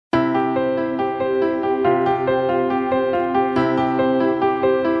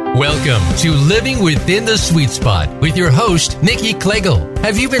Welcome to Living Within the Sweet Spot with your host, Nikki Klegel.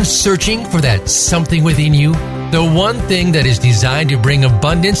 Have you been searching for that something within you? The one thing that is designed to bring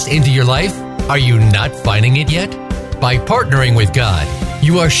abundance into your life? Are you not finding it yet? By partnering with God,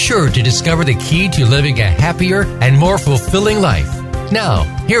 you are sure to discover the key to living a happier and more fulfilling life. Now,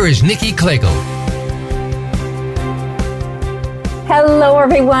 here is Nikki Klegel. Hello,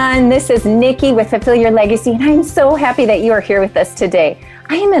 everyone. This is Nikki with Fulfill Your Legacy, and I'm so happy that you are here with us today.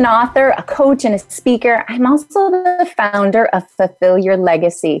 I am an author, a coach, and a speaker. I'm also the founder of Fulfill Your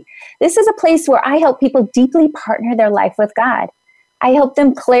Legacy. This is a place where I help people deeply partner their life with God. I help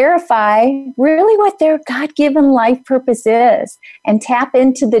them clarify really what their God-given life purpose is and tap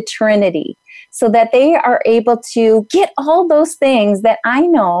into the Trinity so that they are able to get all those things that I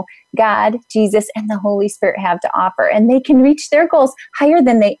know God, Jesus, and the Holy Spirit have to offer. And they can reach their goals higher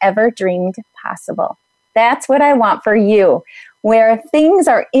than they ever dreamed possible. That's what I want for you. Where things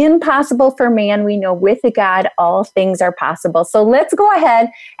are impossible for man, we know with God, all things are possible. So let's go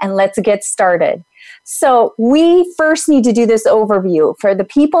ahead and let's get started. So we first need to do this overview. For the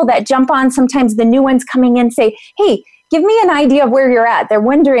people that jump on, sometimes the new ones coming in say, hey, give me an idea of where you're at. They're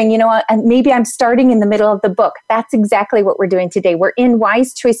wondering, maybe I'm starting in the middle of the book. That's exactly what we're doing today. We're in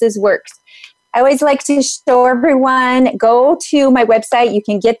Wise Choices Works. I always like to show everyone, go to my website. You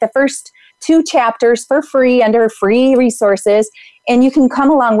can get the first 2 chapters for free under free resources, and you can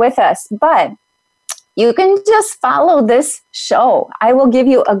come along with us. But you can just follow this show. I will give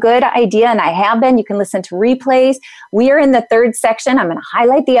you a good idea, and I have been. You can listen to replays. We are in the 3rd section. I'm going to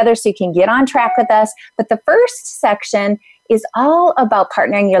highlight the others so you can get on track with us. But the first section is all about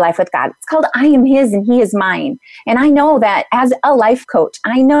partnering your life with God. It's called I Am His and He Is Mine. And I know that as a life coach,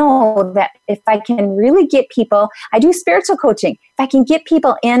 I know that if I can really get people, I do spiritual coaching. If I can get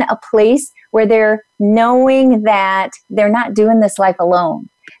people in a place where they're knowing that they're not doing this life alone.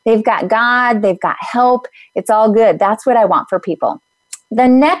 They've got God, they've got help. It's all good. That's what I want for people. The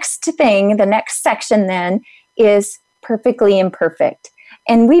next thing, the next section then is Perfectly Imperfect.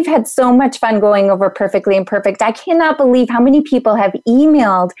 And we've had so much fun going over Perfectly Imperfect. I cannot believe how many people have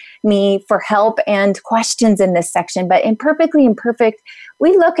emailed me for help and questions in this section. But in Perfectly Imperfect,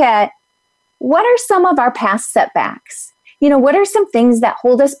 we look at what are some of our past setbacks? What are some things that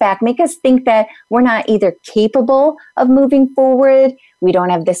hold us back, make us think that we're not either capable of moving forward, we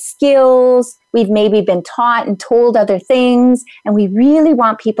don't have the skills, we've maybe been taught and told other things, and we really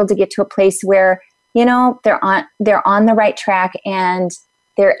want people to get to a place where, they're on the right track and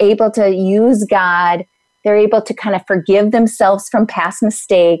they're able to use God, they're able to kind of forgive themselves from past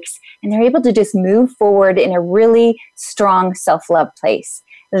mistakes, and they're able to just move forward in a really strong self-love place.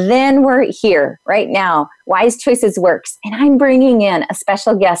 Then we're here right now, Wise Choices Works, and I'm bringing in a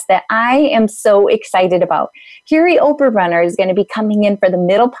special guest that I am so excited about. Gary Oberbrunner is going to be coming in for the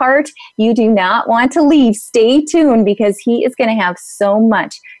middle part. You do not want to leave. Stay tuned because he is going to have so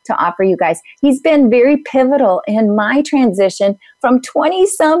much to offer you guys. He's been very pivotal in my transition from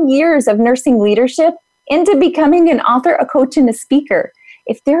 20-some years of nursing leadership into becoming an author, a coach, and a speaker.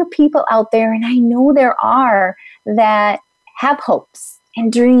 If there are people out there, and I know there are, that have hopes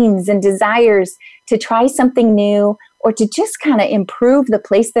and dreams and desires to try something new or to just kind of improve the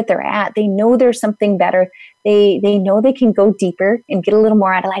place that they're at. They know there's something better. They know they can go deeper and get a little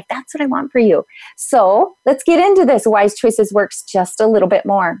more out of life. That's what I want for you. So let's get into this Wise Choices Works just a little bit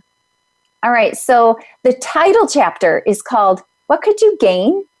more. All right, so the title chapter is called What Could You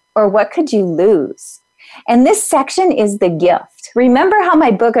Gain or What Could You Lose? And this section is the gift. Remember how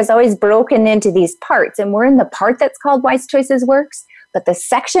my book is always broken into these parts, and we're in the part that's called Wise Choices Works? But the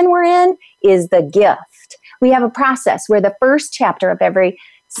section we're in is the gift. We have a process where the first chapter of every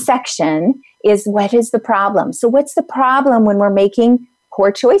section is what is the problem? So what's the problem when we're making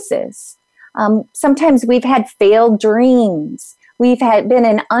poor choices? Sometimes we've had failed dreams. We've been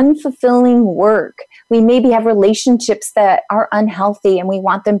in unfulfilling work. We maybe have relationships that are unhealthy and we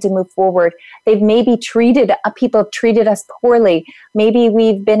want them to move forward. They've maybe people have treated us poorly. Maybe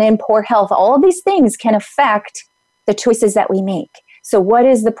we've been in poor health. All of these things can affect the choices that we make. So what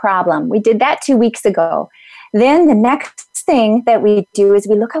is the problem? We did that 2 weeks ago. Then the next thing that we do is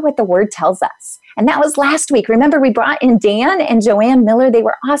we look at what the Word tells us. And that was last week. Remember, we brought in Dan and Joanne Miller. They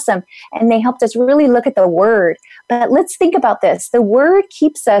were awesome. And they helped us really look at the Word. But let's think about this. The Word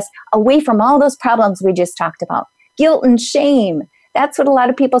keeps us away from all those problems we just talked about. Guilt and shame. That's what a lot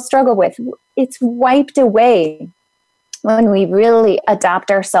of people struggle with. It's wiped away when we really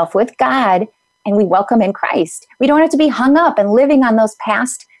adopt ourselves with God and we welcome in Christ. We don't have to be hung up and living on those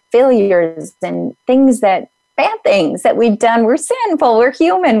past failures and bad things that we've done. We're sinful. We're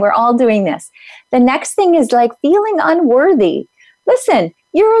human. We're all doing this. The next thing is like feeling unworthy. Listen,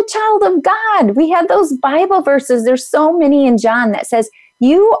 You're a child of God. We have those Bible verses. There's so many in John that says,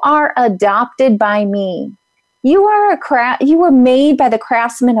 you are adopted by me. You were made by the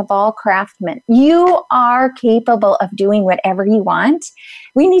craftsman of all craftsmen. You are capable of doing whatever you want.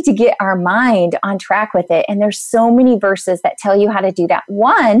 We need to get our mind on track with it. And there's so many verses that tell you how to do that.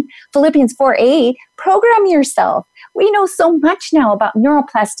 One, Philippians 4:8, program yourself. We know so much now about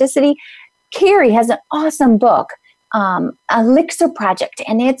neuroplasticity. Carrie has an awesome book, Elixir Project,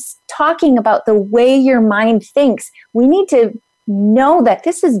 and it's talking about the way your mind thinks. We need to know that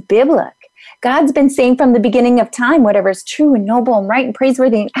this is biblical. God's been saying from the beginning of time, whatever is true and noble and right and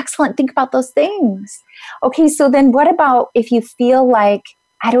praiseworthy and excellent, think about those things. Okay, so then what about if you feel like,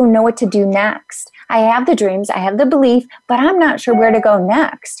 I don't know what to do next? I have the dreams, I have the belief, but I'm not sure where to go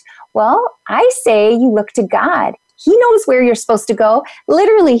next. Well, I say you look to God. He knows where you're supposed to go.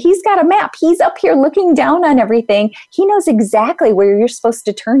 Literally, he's got a map. He's up here looking down on everything. He knows exactly where you're supposed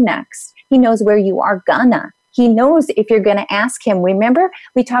to turn next. He knows where you are gonna. He knows if you're going to ask him. Remember,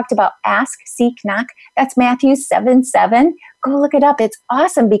 we talked about ask, seek, knock. That's Matthew 7:7. Go look it up. It's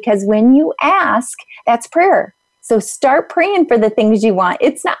awesome because when you ask, that's prayer. So start praying for the things you want.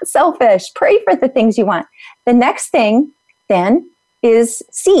 It's not selfish. Pray for the things you want. The next thing then is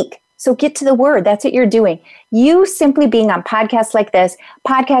seek. So get to the word. That's what you're doing. You simply being on podcasts like this,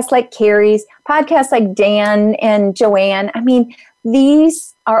 podcasts like Carrie's, podcasts like Dan and Joanne. I mean,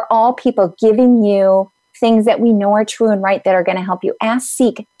 these are all people giving you things that we know are true and right that are going to help you. Ask,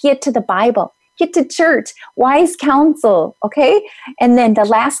 seek, get to the Bible, get to church, wise counsel, okay? And then the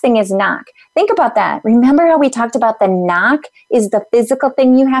last thing is knock. Think about that. Remember how we talked about the knock is the physical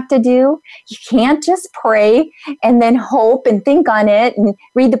thing you have to do? You can't just pray and then hope and think on it and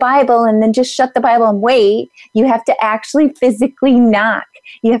read the Bible and then just shut the Bible and wait. You have to actually physically knock.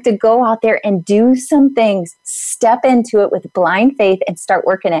 You have to go out there and do some things, step into it with blind faith and start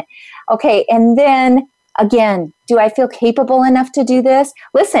working it. Okay, and then again, do I feel capable enough to do this?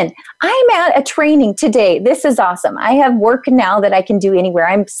 Listen, I'm at a training today. This is awesome. I have work now that I can do anywhere.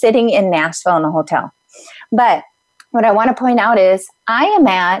 I'm sitting in Nashville in a hotel. But what I want to point out is I am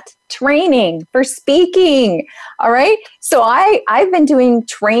at training for speaking. All right. So I've been doing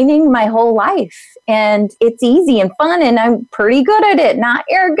training my whole life and it's easy and fun and I'm pretty good at it. Not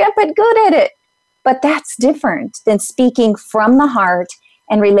arrogant, but good at it. But that's different than speaking from the heart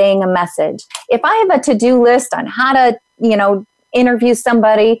and relaying a message. If I have a to-do list on how to, interview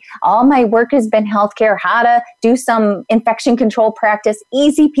somebody, all my work has been healthcare, how to do some infection control practice,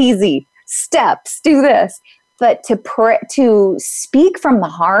 easy peasy, steps, do this. But to speak from the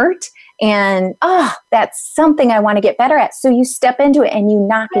heart and, that's something I want to get better at. So you step into it and you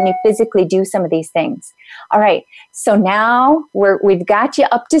knock and you physically do some of these things. All right. So now we've got you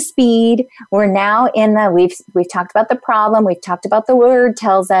up to speed. We're now in we've talked about the problem. We've talked about the word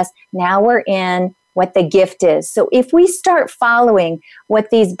tells us. Now we're in what the gift is. So if we start following what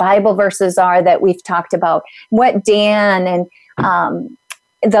these Bible verses are that we've talked about, what Dan and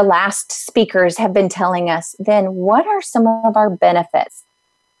the last speakers have been telling us, then what are some of our benefits?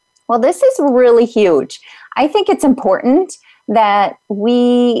 Well, this is really huge. I think it's important that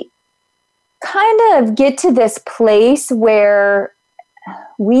we kind of get to this place where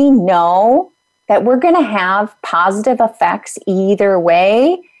we know that we're going to have positive effects either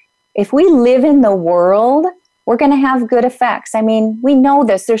way. If we live in the world, we're going to have good effects. I mean, we know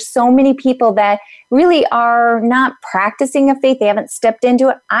this. There's so many people that really are not practicing a faith. They haven't stepped into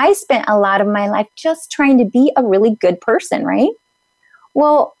it. I spent a lot of my life just trying to be a really good person, right?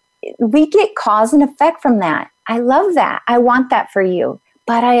 Well, we get cause and effect from that. I love that. I want that for you.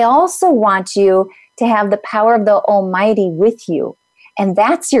 But I also want you to have the power of the Almighty with you. And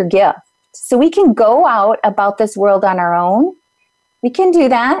that's your gift. So we can go out about this world on our own. We can do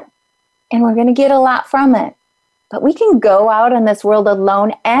that. And we're going to get a lot from it. But we can go out in this world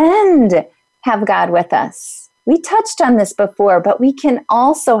alone and have God with us. We touched on this before, but we can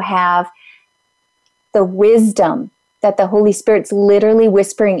also have the wisdom that the Holy Spirit's literally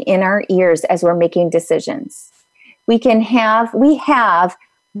whispering in our ears as we're making decisions. We have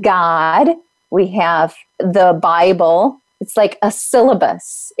God, we have the Bible. It's like a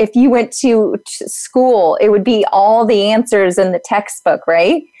syllabus. If you went to school, it would be all the answers in the textbook,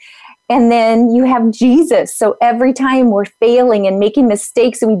 right? And then you have Jesus. So every time we're failing and making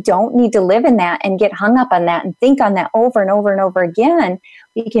mistakes, we don't need to live in that and get hung up on that and think on that over and over and over again.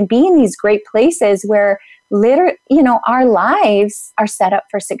 We can be in these great places where our lives are set up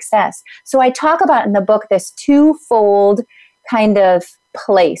for success. So I talk about in the book this twofold kind of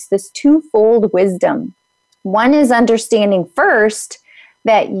place, this twofold wisdom. One is understanding first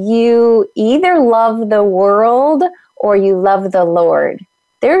that you either love the world or you love the Lord.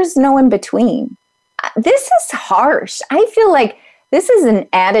 There's no in between. This is harsh. I feel like this is an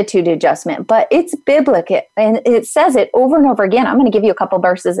attitude adjustment, but it's biblical, and it says it over and over again. I'm going to give you a couple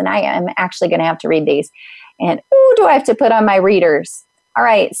verses, and I am actually going to have to read these. And who do I have to put on my readers? All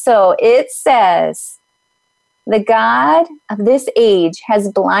right, so it says, the God of this age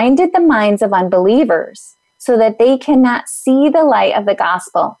has blinded the minds of unbelievers so that they cannot see the light of the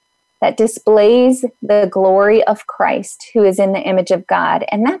gospel that displays the glory of Christ, who is in the image of God.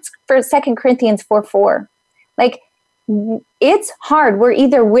 And that's for 2 Corinthians 4:4. Like, it's hard. We're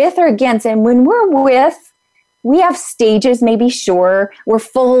either with or against. And when we're with, we have stages, maybe sure. We're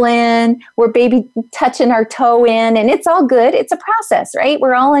full in, we're baby touching our toe in, and it's all good. It's a process, right?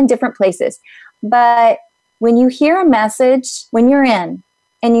 We're all in different places. But when you hear a message, when you're in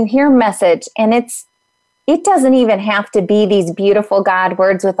and you hear a message, and it doesn't even have to be these beautiful God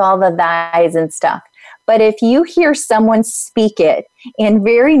words with all the thys and stuff. But if you hear someone speak it, and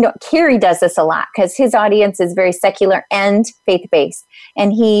Carrie does this a lot because his audience is very secular and faith-based,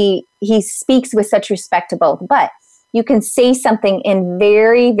 and he speaks with such respect to both. But you can say something in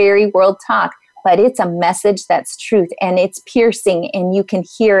very, very world talk, but it's a message that's truth, and it's piercing, and you can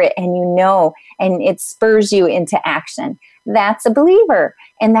hear it, and you know, and it spurs you into action. That's a believer,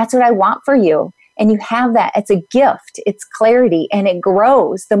 and that's what I want for you. And you have that. It's a gift. It's clarity, and it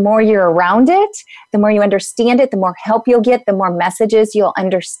grows. The more you're around it, the more you understand it, the more help you'll get, the more messages you'll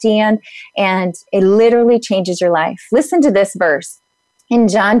understand, and it literally changes your life. Listen to this verse in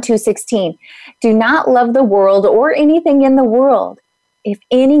John 2:16. Do not love the world or anything in the world. If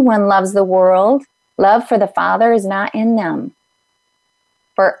anyone loves the world, love for the Father is not in them.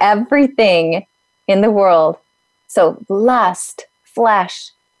 For everything in the world, so lust,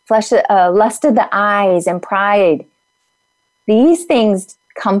 flesh, lust of the eyes and pride. These things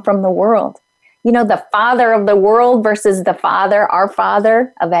come from the world. You know, the father of the world versus the Father, our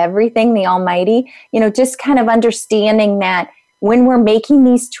Father of everything, the Almighty. You know, just kind of understanding that when we're making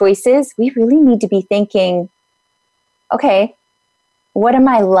these choices, we really need to be thinking, okay, what am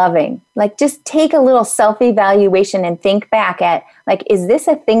I loving? Like, just take a little self-evaluation and think back at, like, is this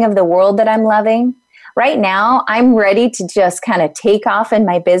a thing of the world that I'm loving? Right now, I'm ready to just kind of take off in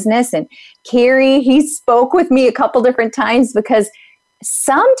my business. And Carrie, he spoke with me a couple different times because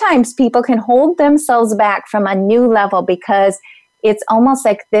sometimes people can hold themselves back from a new level because it's almost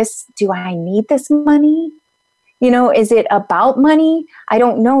like this, do I need this money? You know, is it about money? I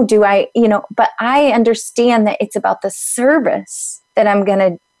don't know. But I understand that it's about the service that I'm going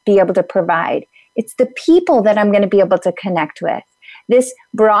to be able to provide. It's the people that I'm going to be able to connect with. This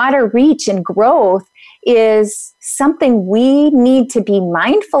broader reach and growth is something we need to be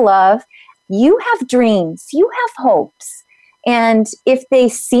mindful of. You have dreams, you have hopes. And if they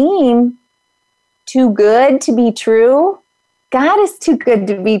seem too good to be true, God is too good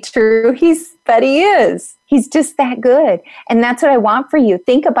to be true. But he is. He's just that good. And that's what I want for you.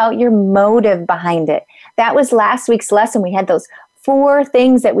 Think about your motive behind it. That was last week's lesson. We had those 4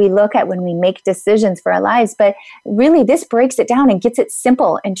 things that we look at when we make decisions for our lives. But really, this breaks it down and gets it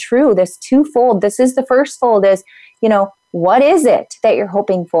simple and true. This twofold. This is the first fold is, what is it that you're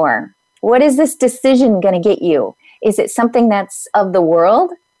hoping for? What is this decision going to get you? Is it something that's of the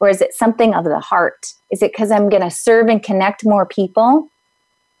world, or is it something of the heart? Is it because I'm going to serve and connect more people?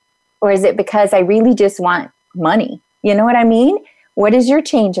 Or is it because I really just want money? You know what I mean? What is your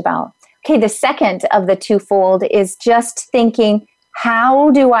change about? Okay, the second of the twofold is just thinking, how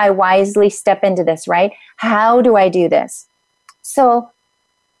do I wisely step into this, right? How do I do this? So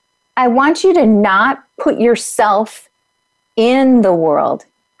I want you to not put yourself in the world.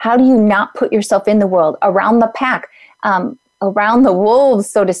 How do you not put yourself in the world, around the pack, around the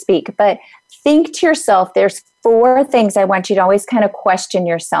wolves, so to speak? But think to yourself, there's 4 things I want you to always kind of question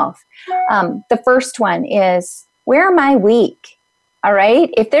yourself. The first one is, where am I weak? All right.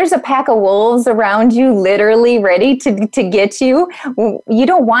 If there's a pack of wolves around you, literally ready to get you, you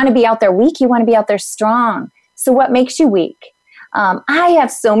don't want to be out there weak. You want to be out there strong. So what makes you weak? I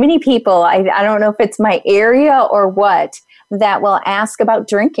have so many people, I don't know if it's my area or what, that will ask about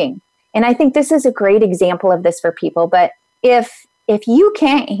drinking. And I think this is a great example of this for people. But if you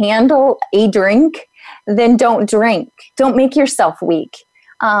can't handle a drink, then don't drink. Don't make yourself weak.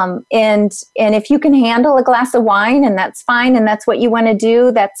 And if you can handle a glass of wine, and that's fine, and that's what you want to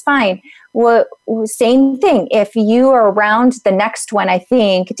do, that's fine. Well, same thing. If you are around the next one, I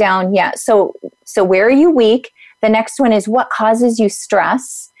think down, yeah. So where are you weak? The next one is, what causes you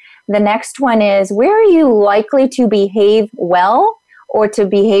stress? The next one is, where are you likely to behave well or to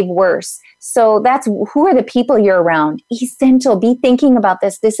behave worse? So that's, who are the people you're around? Essential. Be thinking about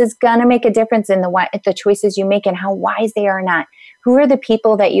this. This is going to make a difference in the choices you make and how wise they are or not. Who are the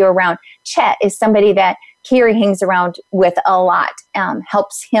people that you're around? Chet is somebody that Carrie hangs around with a lot,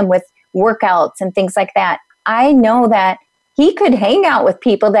 helps him with workouts and things like that. I know that he could hang out with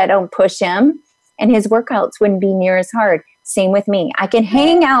people that don't push him, and his workouts wouldn't be near as hard. Same with me. I can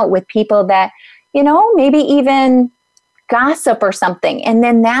hang out with people that, maybe even gossip or something, and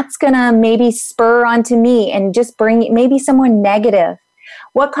then that's going to maybe spur onto me and just bring maybe someone negative.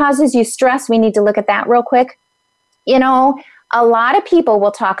 What causes you stress? We need to look at that real quick. A lot of people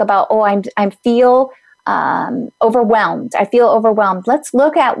will talk about, I feel overwhelmed. I feel overwhelmed. Let's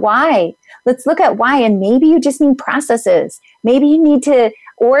look at why. And maybe you just need processes. Maybe you need to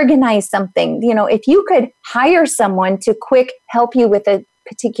organize something. If you could hire someone to quick help you with a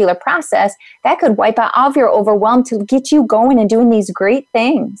particular process, that could wipe out all of your overwhelm to get you going and doing these great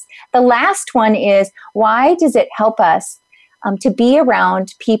things. The last one is, why does it help us to be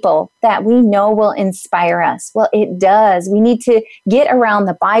around people that we know will inspire us? Well, it does. We need to get around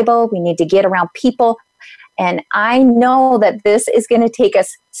the Bible. We need to get around people. And I know that this is going to take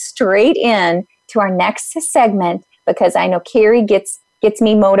us straight in to our next segment, because I know Carrie gets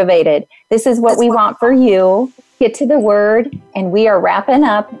me motivated. This is what we want for you. Get to the word, and we are wrapping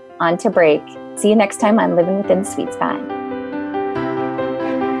up on to break. See you next time on Living Within the Sweet Spot.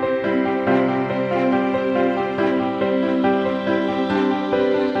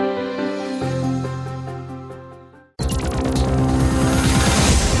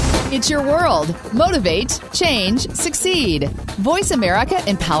 It's your world. Motivate, change, succeed.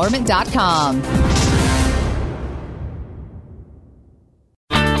 VoiceAmericaEmpowerment.com.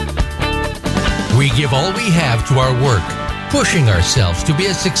 We give all we have to our work, pushing ourselves to be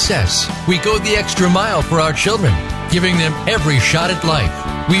a success. We go the extra mile for our children, giving them every shot at life.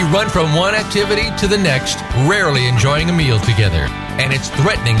 We run from one activity to the next, rarely enjoying a meal together. And it's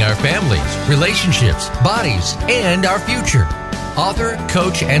threatening our families, relationships, bodies, and our future. Author,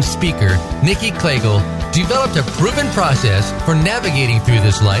 coach, and speaker Nikki Klegel developed a proven process for navigating through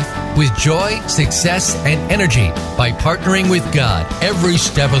this life with joy, success, and energy by partnering with God every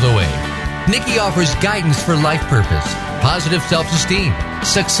step of the way. Nikki offers guidance for life purpose, positive self-esteem,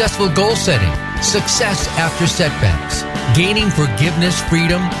 successful goal setting, success after setbacks, gaining forgiveness,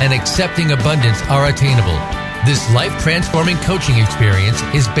 freedom, and accepting abundance are attainable. This life-transforming coaching experience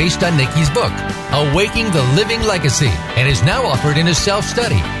is based on Nikki's book, Awaking the Living Legacy, and is now offered in a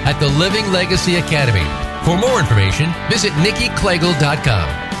self-study at the Living Legacy Academy. For more information, visit NikkiKlegel.com.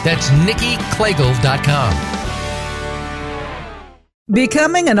 That's NikkiKlegel.com.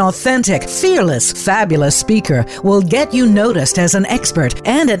 Becoming an authentic, fearless, fabulous speaker will get you noticed as an expert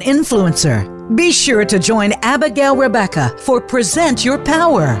and an influencer. Be sure to join Abigail Rebecca for Present Your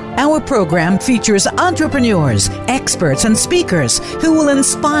Power. Our program features entrepreneurs, experts, and speakers who will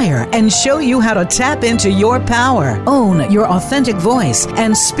inspire and show you how to tap into your power, own your authentic voice,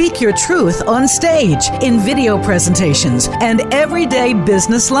 and speak your truth on stage, in video presentations, and everyday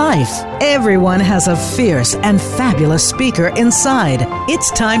business life. Everyone has a fierce and fabulous speaker inside.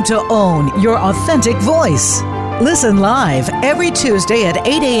 It's time to own your authentic voice. Listen live every Tuesday at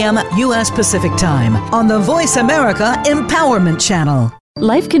 8 a.m. U.S. Pacific Time on the Voice America Empowerment Channel.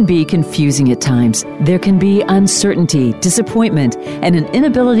 Life can be confusing at times. There can be uncertainty, disappointment, and an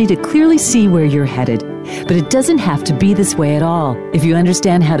inability to clearly see where you're headed. But it doesn't have to be this way at all if you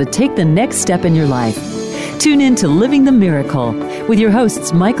understand how to take the next step in your life. Tune in to Living the Miracle with your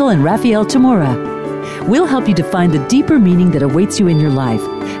hosts Michael and Raphael Tamura. We'll help you to find the deeper meaning that awaits you in your life,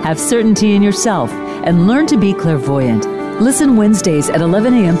 have certainty in yourself, and learn to be clairvoyant. Listen Wednesdays at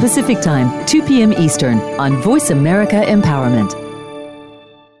 11 a.m. Pacific Time, 2 p.m. Eastern on Voice America Empowerment.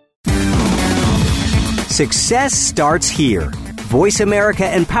 Success starts here.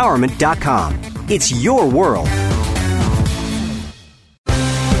 VoiceAmericaEmpowerment.com. It's your world.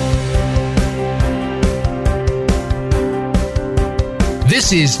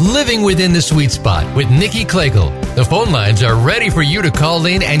 This is Living Within the Sweet Spot with Nikki Klegel. The phone lines are ready for you to call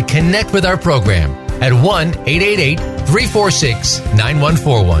in and connect with our program at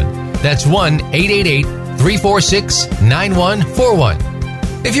 1-888-346-9141. That's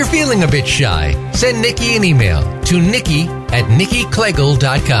 1-888-346-9141. If you're feeling a bit shy, send Nikki an email to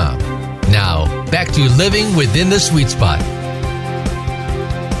nikki@nikkiklegel.com. Now, back to Living Within the Sweet Spot.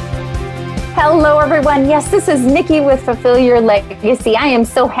 Hello, everyone. Yes, this is Nikki with Fulfill Your Legacy. I am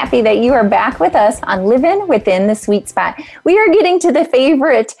so happy that you are back with us on Living Within the Sweet Spot. We are getting to the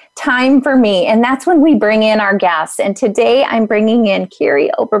favorite time for me, and that's when we bring in our guests. And today I'm bringing in Carrie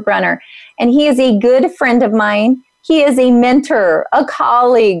Oberbrunner, and he is a good friend of mine. He is a mentor, a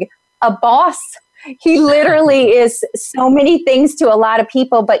colleague, a boss, He literally is so many things to a lot of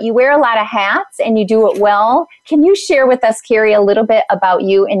people, but you wear a lot of hats and you do it well. Can you share with us, Carrie, a little bit about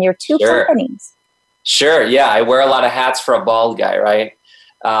you and your two companies? Sure. Yeah. I wear a lot of hats for a bald guy, right?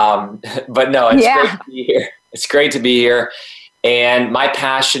 But no, it's great to be here. It's great to be here. And my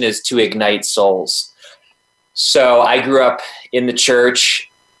passion is to ignite souls. So I grew up in the church.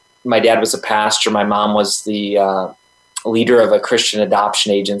 My dad was a pastor. My mom was the leader of a Christian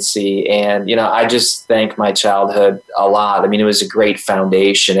adoption agency. And, I just thank my childhood a lot. I mean, it was a great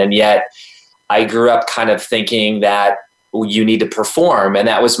foundation. And yet I grew up kind of thinking that you need to perform. And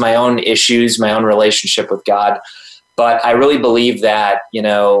that was my own issues, my own relationship with God. But I really believe that,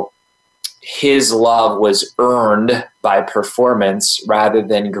 his love was earned by performance rather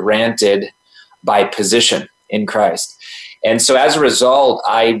than granted by position in Christ. And so as a result,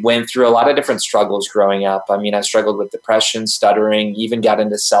 I went through a lot of different struggles growing up. I mean, I struggled with depression, stuttering, even got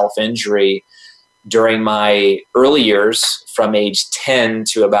into self-injury during my early years from age 10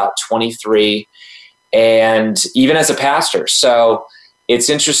 to about 23, and even as a pastor. So it's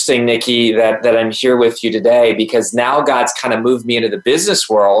interesting, Nikki, that I'm here with you today, because now God's kind of moved me into the business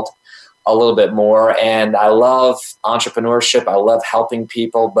world a little bit more. And I love entrepreneurship. I love helping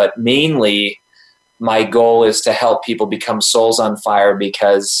people, but mainly my goal is to help people become souls on fire,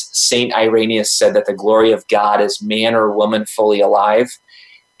 because Saint Irenaeus said that the glory of God is man or woman fully alive.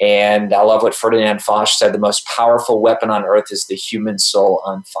 And I love what Ferdinand Foch said, the most powerful weapon on earth is the human soul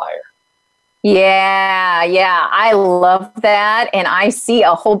on fire. Yeah, I love that. And I see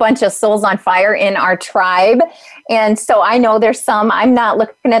a whole bunch of souls on fire in our tribe. And so I know there's some, I'm not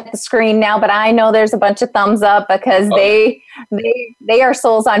looking at the screen now, but I know there's a bunch of thumbs up because they are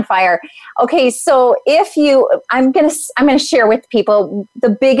souls on fire. Okay, so I'm going to share with people the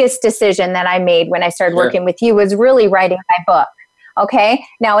biggest decision that I made when I started working with you was really writing my book. Okay.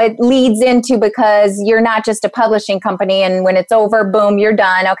 Now it leads into, because you're not just a publishing company and when it's over, boom, you're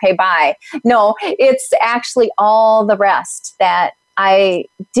done. Okay, bye. No, it's actually all the rest that I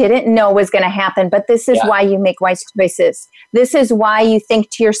didn't know was going to happen. But this is why you make wise choices. This is why you think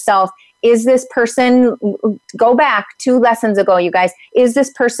to yourself, is this person, go back 2 lessons ago, you guys, is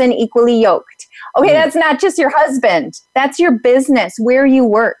this person equally yoked? Okay, that's not just your husband. That's your business, where you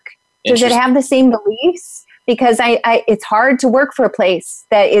work. Does it have the same beliefs? Because it's hard to work for a place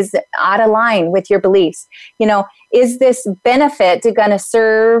that is out of line with your beliefs. Is this benefit going to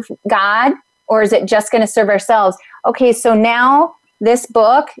serve God, or is it just going to serve ourselves? Okay, so now this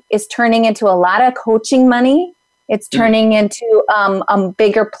book is turning into a lot of coaching money. It's turning into a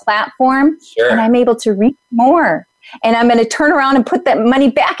bigger platform, and I'm able to reach more. And I'm going to turn around and put that money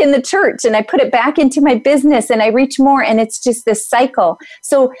back in the church, and I put it back into my business, and I reach more, and it's just this cycle.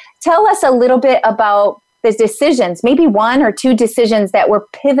 So tell us a little bit about the decisions, maybe 1 or 2 decisions that were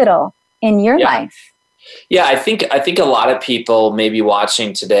pivotal in your life. Yeah, I think a lot of people maybe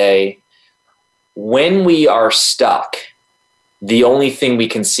watching today, when we are stuck, the only thing we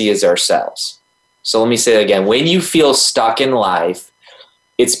can see is ourselves. So let me say that again. When you feel stuck in life,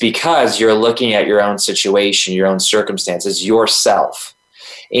 it's because you're looking at your own situation, your own circumstances, yourself.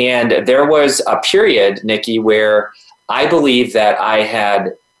 And there was a period, Nikki, where I believe that I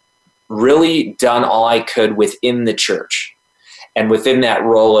had really done all I could within the church and within that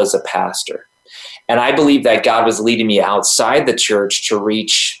role as a pastor. And I believe that God was leading me outside the church to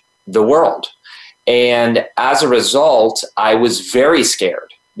reach the world. And as a result, I was very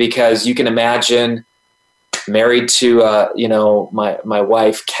scared, because you can imagine, married to my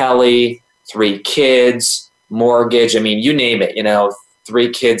wife Kelly, 3 kids, mortgage, I mean, you name it, 3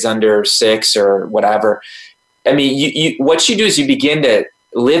 kids under 6 or whatever. I mean, what you do is you begin to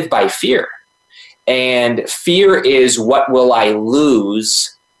live by fear. And fear is, what will I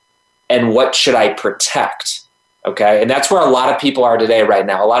lose and what should I protect? Okay. And that's where a lot of people are today right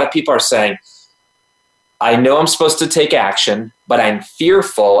now. A lot of people are saying, I know I'm supposed to take action, but I'm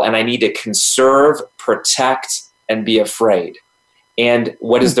fearful and I need to conserve, protect, and be afraid. And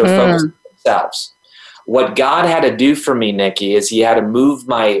what is their focus on themselves? What God had to do for me, Nikki, is he had to move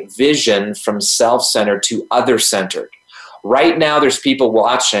my vision from self-centered to other-centered. Right now, there's people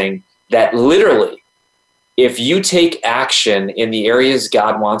watching that literally, if you take action in the areas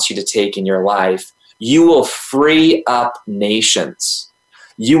God wants you to take in your life, you will free up nations.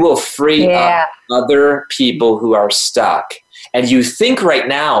 You will free up other people who are stuck. And you think right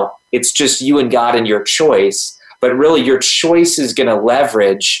now it's just you and God and your choice, but really your choice is going to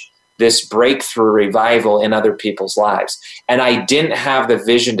leverage this breakthrough revival in other people's lives. And I didn't have the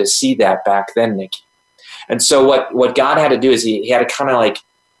vision to see that back then, Nikki. And so what God had to do is he had to kind of like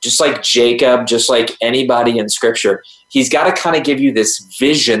just like Jacob, just like anybody in Scripture, he's got to kind of give you this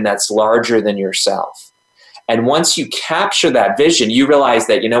vision that's larger than yourself. And once you capture that vision, you realize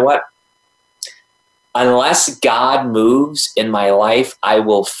that, you know what? Unless God moves in my life, I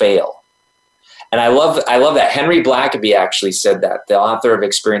will fail. And I love that. Henry Blackaby actually said that, the author of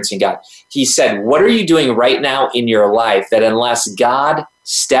Experiencing God. He said, what are you doing right now in your life that unless God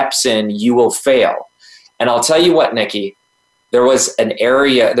steps in, you will fail? And I'll tell you what, Nikki, there's a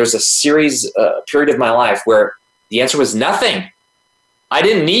period of my life where the answer was nothing. I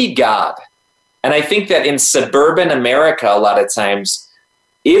didn't need God. And I think that in suburban America, a lot of times,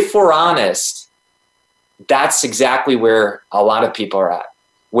 if we're honest, that's exactly where a lot of people are at,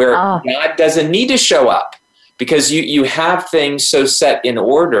 where God doesn't need to show up because you have things so set in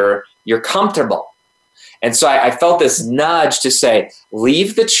order, you're comfortable. And so I felt this nudge to say,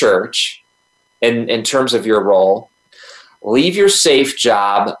 leave the church in terms of your role. Leave your safe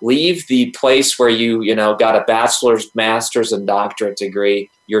job, leave the place where you got a bachelor's, master's, and doctorate degree,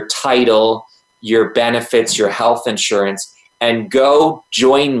 your title, your benefits, your health insurance, and go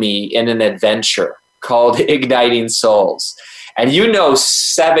join me in an adventure called Igniting Souls. And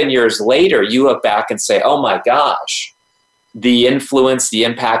 7 years later, you look back and say, oh my gosh, the influence, the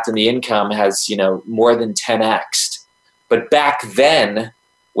impact, and the income has, more than 10x'd. But back then,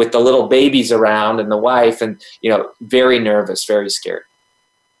 with the little babies around and the wife and, very nervous, very scared.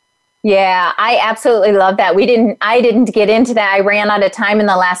 Yeah, I absolutely love that. I didn't get into that. I ran out of time in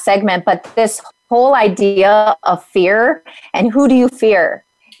the last segment, but this whole idea of fear, and who do you fear?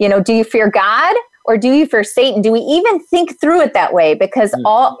 Do you fear God or do you fear Satan? Do we even think through it that way? Because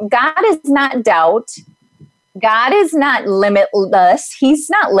God is not doubt. God is not limitless. He's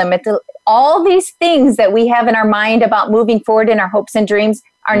not limited. All these things that we have in our mind about moving forward in our hopes and dreams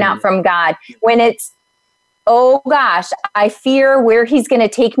are not from God. When it's, oh gosh, I fear where he's going to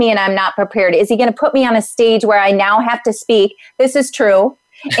take me and I'm not prepared. Is he going to put me on a stage where I now have to speak? This is true.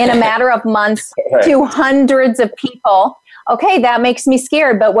 In a matter of months to hundreds of people. Okay, that makes me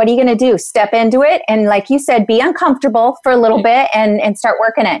scared, but what are you going to do? Step into it and, like you said, be uncomfortable for a little bit and start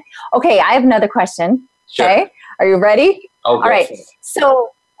working it. Okay, I have another question. Sure. Okay, are you ready? Oh, all right. So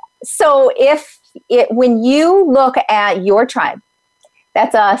when you look at your tribe,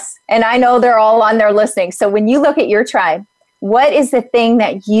 that's us, and I know they're all on there listening. So when you look at your tribe, what is the thing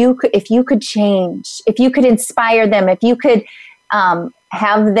that if you could change, if you could inspire them, if you could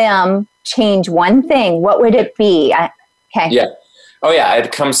have them change one thing, what would it be? Okay. Yeah. Oh, yeah.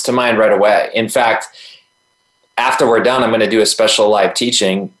 It comes to mind right away. In fact, after we're done, I'm going to do a special live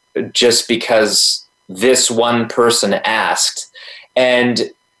teaching just because this one person asked.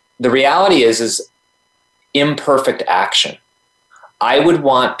 And the reality is imperfect action. I would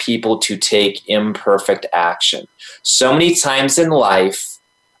want people to take imperfect action. So many times in life,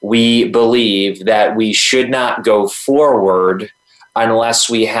 we believe that we should not go forward unless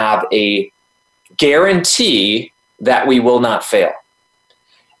we have a guarantee that we will not fail.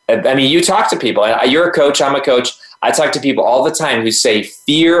 I mean, you talk to people. You're a coach, I'm a coach. I talk to people all the time who say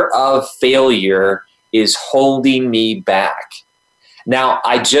fear of failure is holding me back. Now,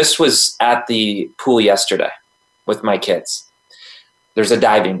 I just was at the pool yesterday with my kids. There's a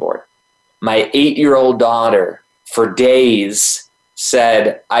diving board. My 8-year-old daughter for days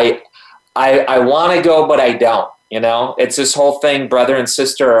said, I want to go, but I don't. It's this whole thing. Brother and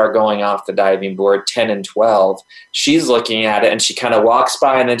sister are going off the diving board, 10 and 12. She's looking at it and she kind of walks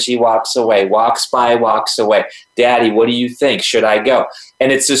by and then she walks away, walks by, walks away. Daddy, what do you think? Should I go?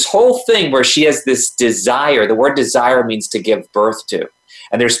 And it's this whole thing where she has this desire. The word desire means to give birth to.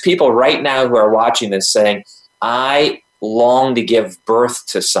 And there's people right now who are watching this saying, I long to give birth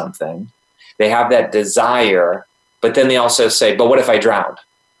to something. They have that desire, but then they also say, but what if I drowned?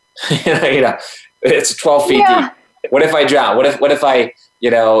 It's 12 feet deep. What if I drown? What if I,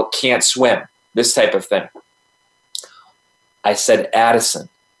 can't swim? This type of thing. I said, Addison,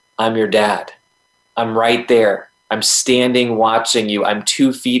 I'm your dad. I'm right there. I'm standing watching you. I'm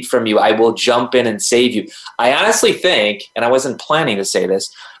 2 feet from you. I will jump in and save you. I honestly think, and I wasn't planning to say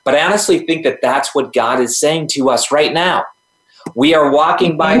this, but I honestly think that that's what God is saying to us right now. We are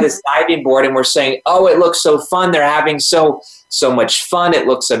walking by this diving board and we're saying, oh, it looks so fun. They're having so much fun. It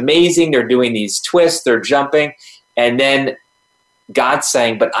looks amazing. They're doing these twists. They're jumping. And then God's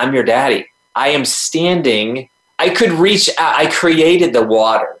saying, but I'm your daddy. I am standing. I could reach out. I created the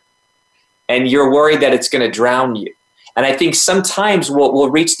water. And you're worried that it's going to drown you. And I think sometimes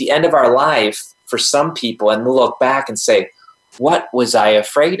we'll reach the end of our life for some people and we'll look back and say, what was I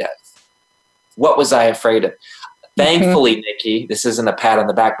afraid of? What was I afraid of? Thankfully, Nikki, this isn't a pat on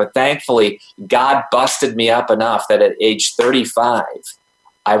the back, but thankfully, God busted me up enough that at age 35,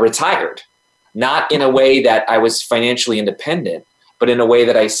 I retired. Not in a way that I was financially independent, but in a way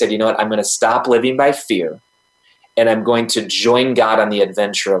that I said, you know what, I'm going to stop living by fear and I'm going to join God on the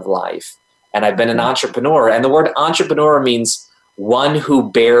adventure of life. And I've been an entrepreneur. And the word entrepreneur means one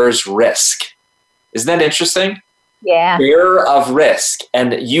who bears risk. Isn't that interesting? Yeah. Bearer of risk.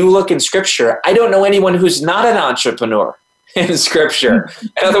 And you look in Scripture, I don't know anyone who's not an entrepreneur in Scripture.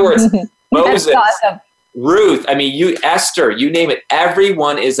 In other words, Moses, awesome. Ruth, Esther, you name it.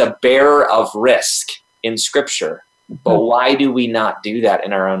 Everyone is a bearer of risk in Scripture. But why do we not do that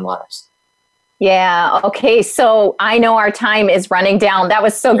in our own lives? Yeah. Okay. So I know our time is running down. That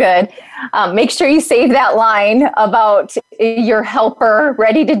was so good. Make sure you save that line about your helper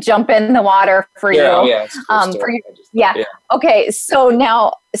ready to jump in the water for you. Yeah. Okay. So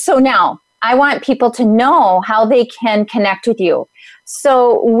now I want people to know how they can connect with you.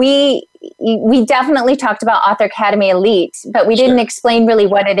 So we definitely talked about Author Academy Elite, but we didn't explain really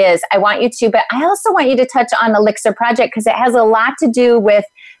what it is. I want you to, but I also want you to touch on Elixir Project because it has a lot to do with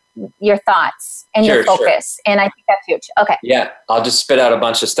your thoughts and your focus. And I think that's huge. Okay. Yeah. I'll just spit out a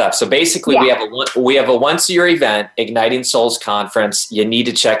bunch of stuff. So basically we have a once-a-year event, Igniting Souls Conference. You need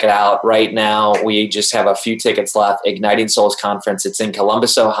to check it out right now. We just have a few tickets left. Igniting Souls Conference. It's in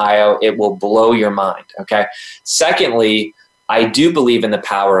Columbus, Ohio. It will blow your mind. Okay. Secondly, I do believe in the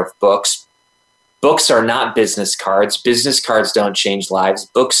power of books. Books are not business cards. Business cards don't change lives.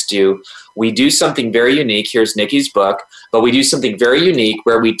 Books do. We do something very unique. Here's Nikki's book. But we do something very unique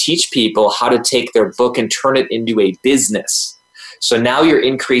where we teach people how to take their book and turn it into a business. So now you're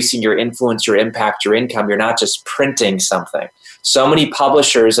increasing your influence, your impact, your income. You're not just printing something. So many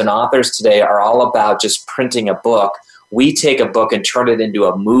publishers and authors today are all about just printing a book. We take a book and turn it into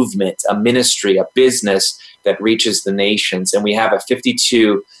a movement, a ministry, a business that reaches the nations. And we have a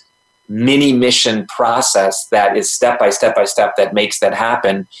 52 mini mission process that is step by step by step that makes that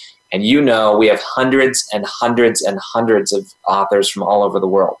happen. And we have hundreds and hundreds and hundreds of authors from all over the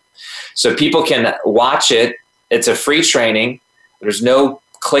world. So people can watch it. It's a free training. There's no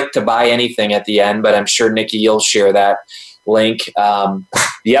click to buy anything at the end, but I'm sure, Nikki, you'll share that link.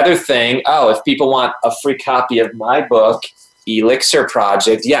 The other thing, if people want a free copy of my book, Elixir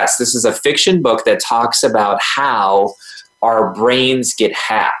Project, yes, this is a fiction book that talks about how our brains get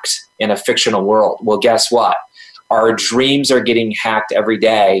hacked in a fictional world. Well, guess what? Our dreams are getting hacked every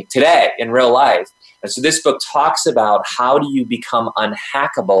day, today, in real life. And so this book talks about how do you become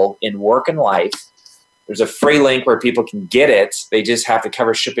unhackable in work and life. There's a free link where people can get it. They just have to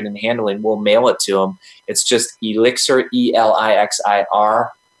cover shipping and handling. We'll mail it to them. It's just Elixir,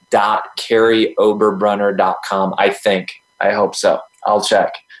 ELIXIR.CarrieOberbrunner.com, I think. I hope so. I'll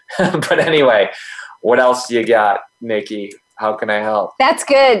check. But anyway, what else do you got, Nikki? How can I help? That's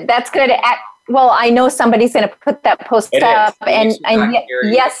good. That's good. Well, I know somebody's going to put that post up. And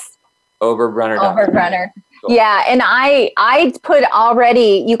yes. Oberbrunner. Cool. Yeah. And I put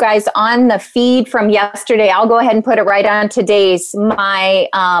already, you guys, on the feed from yesterday. I'll go ahead and put it right on today's, my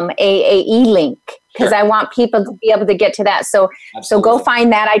AAE link, because I want people to be able to get to that. So go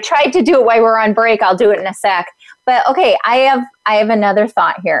find that. I tried to do it while we're on break. I'll do it in a sec. But okay, I have another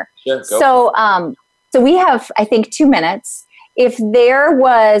thought here. Sure, so we have, I think, 2 minutes. If there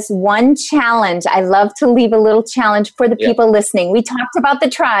was one challenge, I love to leave a little challenge for the people listening. We talked about the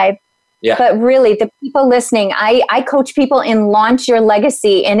tribe, but really the people listening, I coach people in Launch Your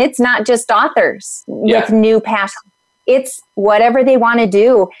Legacy, and it's not just authors with new passion. It's whatever they want to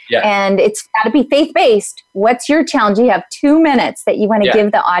do, and it's got to be faith-based. What's your challenge? You have 2 minutes that you want to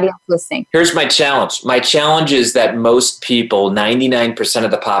give the audience listening. Here's my challenge. My challenge is that most people, 99%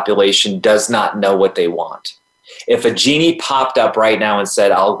 of the population, does not know what they want. If a genie popped up right now and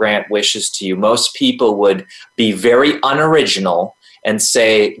said, I'll grant wishes to you, most people would be very unoriginal and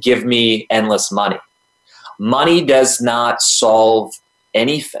say, give me endless money. Money does not solve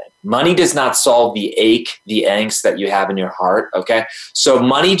anything. Money does not solve the ache, the angst that you have in your heart. Okay. So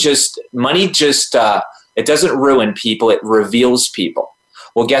money just, it doesn't ruin people. It reveals people.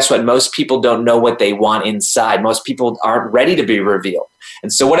 Well, guess what? Most people don't know what they want inside. Most people aren't ready to be revealed.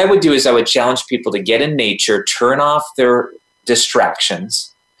 And so what I would do is I would challenge people to get in nature, turn off their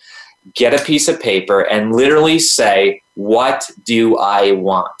distractions, get a piece of paper, and literally say, what do I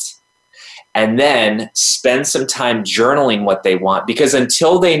want? And then spend some time journaling what they want, because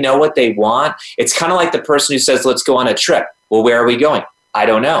until they know what they want, it's kind of like the person who says, let's go on a trip. Well, where are we going? I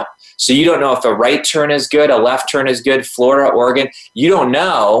don't know. So you don't know if a right turn is good, a left turn is good, Florida, Oregon. You don't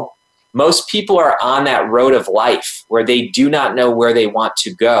know. Most people are on that road of life where they do not know where they want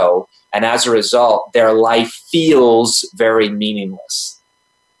to go. And as a result, their life feels very meaningless.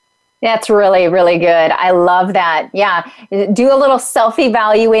 That's really, really good. I love that. Yeah. Do a little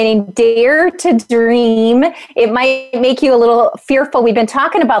self-evaluating, dare to dream. It might make you a little fearful. We've been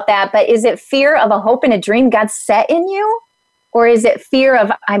talking about that, but is it fear of a hope and a dream God set in you? Or is it fear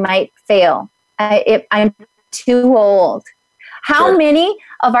of, I might fail? I'm too old. How many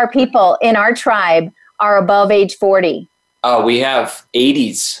of our people in our tribe are above age 40? Oh, we have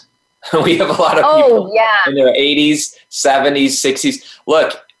 80s. We have a lot of people in their 80s, 70s, 60s.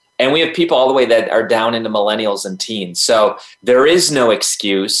 Look, and we have people all the way that are down into millennials and teens. So there is no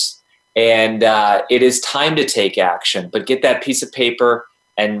excuse. And it is time to take action. But get that piece of paper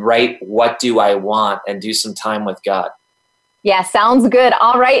and write, what do I want? And do some time with God. Yeah, sounds good.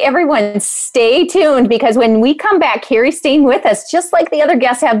 All right, everyone, stay tuned, because when we come back, Carrie's staying with us, just like the other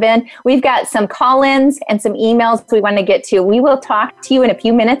guests have been. We've got some call-ins and some emails we want to get to. We will talk to you in a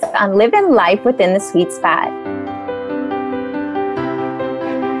few minutes on living life within the sweet spot.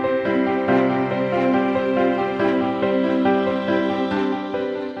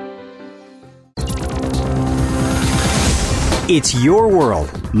 It's your world.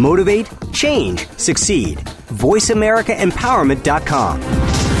 Motivate, change, succeed. VoiceAmericaEmpowerment.com.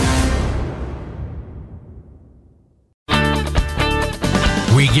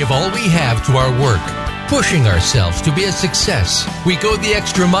 We give all we have to our work, pushing ourselves to be a success. We go the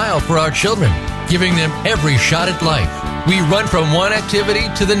extra mile for our children, giving them every shot at life. We run from one activity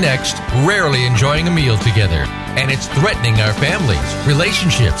to the next, rarely enjoying a meal together. And it's threatening our families,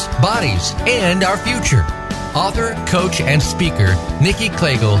 relationships, bodies, and our future. Author, coach, and speaker Nikki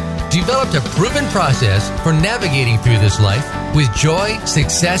Klegel developed a proven process for navigating through this life with joy,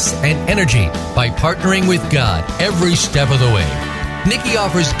 success, and energy by partnering with God every step of the way. Nikki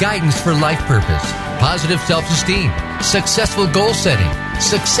offers guidance for life purpose, positive self-esteem, successful goal setting,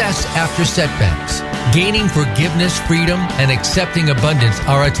 success after setbacks, gaining forgiveness, freedom, and accepting abundance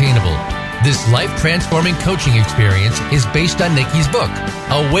are attainable. This life-transforming coaching experience is based on Nikki's book,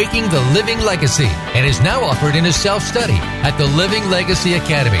 Awaking the Living Legacy, and is now offered in a self-study at the Living Legacy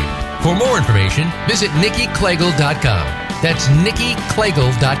Academy. For more information, visit NikkiKlegel.com. That's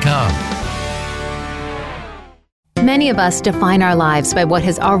NikkiKlegel.com. Many of us define our lives by what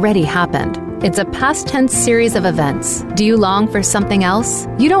has already happened. It's a past tense series of events. Do you long for something else?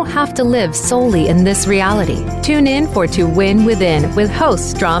 You don't have to live solely in this reality. Tune in for To Win Within with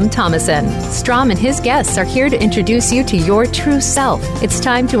host Strom Thomason. Strom and his guests are here to introduce you to your true self. It's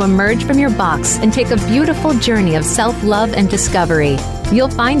time to emerge from your box and take a beautiful journey of self-love and discovery. You'll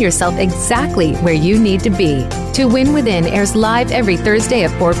find yourself exactly where you need to be. To Win Within airs live every Thursday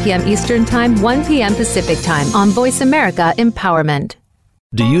at 4 p.m. Eastern Time, 1 p.m. Pacific Time on Voice America Empowerment.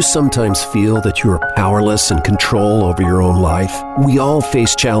 Do you sometimes feel that you are powerless in control over your own life? We all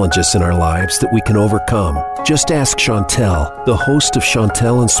face challenges in our lives that we can overcome. Just ask Chantel, the host of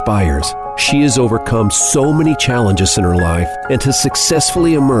Chantel Inspires. She has overcome so many challenges in her life and has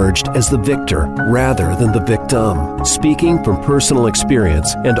successfully emerged as the victor rather than the victim. Speaking from personal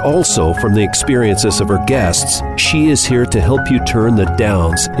experience and also from the experiences of her guests, she is here to help you turn the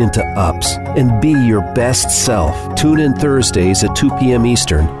downs into ups and be your best self. Tune in Thursdays at 2 p.m.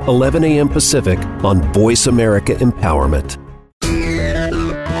 Eastern, 11 a.m. Pacific on Voice America Empowerment.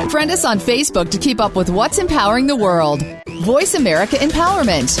 Friend us on Facebook to keep up with what's empowering the world. Voice America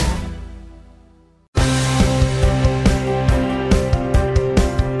Empowerment.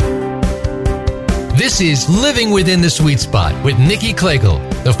 This is Living Within the Sweet Spot with Nikki Klegel.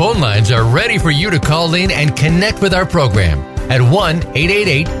 The phone lines are ready for you to call in and connect with our program at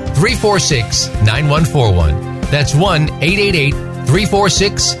 1-888-346-9141. That's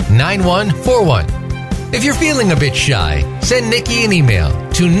 1-888-346-9141. If you're feeling a bit shy, send Nikki an email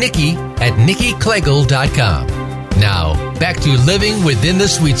to nikki@nikkiklegel.com. Now, back to Living Within the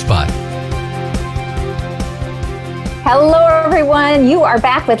Sweet Spot. Hello, everyone. You are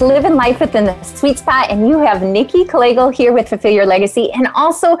back with Living Life Within the Sweet Spot, and you have Nikki Klegel here with Fulfill Your Legacy, and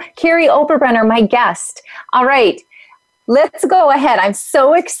also Carrie Oberbrenner, my guest. All right, let's go ahead. I'm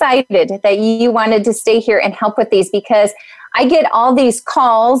so excited that you wanted to stay here and help with these, because I get all these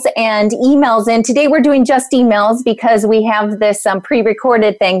calls and emails in. Today we're doing just emails because we have this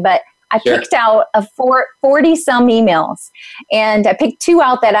pre-recorded thing, but I picked out 40-some emails, and I picked 2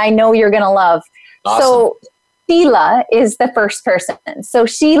 out that I know you're going to love. Awesome. So Sheila is the first person. So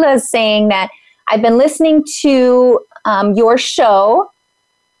Sheila is saying that I've been listening to your show,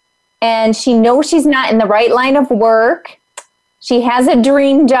 and she knows she's not in the right line of work. She has a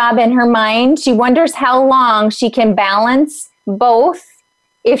dream job in her mind. She wonders how long she can balance both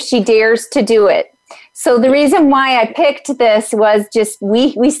if she dares to do it. So the reason why I picked this was just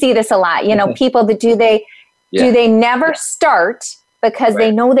we see this a lot. You know, people that do they never start because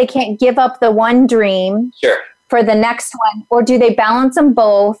they know they can't give up the one dream for the next one? Or do they balance them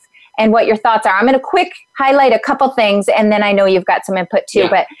both? And what your thoughts are. I'm going to quick highlight a couple things, and then I know you've got some input too.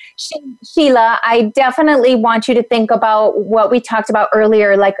 But Sheila, I definitely want you to think about what we talked about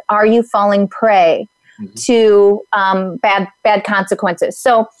earlier, like, are you falling prey to bad consequences?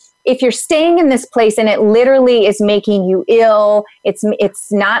 So if you're staying in this place and it literally is making you ill,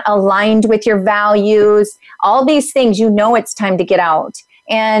 it's not aligned with your values, all these things, it's time to get out.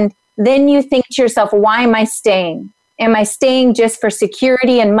 And then you think to yourself, why am I staying? Am I staying just for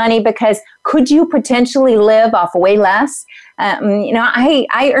security and money? Because could you potentially live off way less?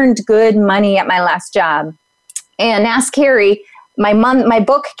 I earned good money at my last job. And ask Carrie, my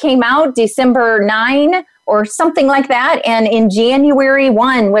book came out December 9 or something like that. And in January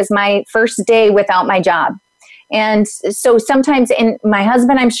 1 was my first day without my job. And so sometimes, and my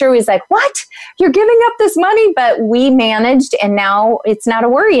husband, I'm sure, was like, what? You're giving up this money? But we managed, and now it's not a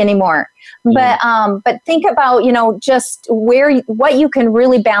worry anymore. But think about, just what you can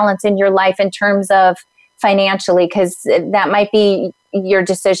really balance in your life in terms of financially, because that might be your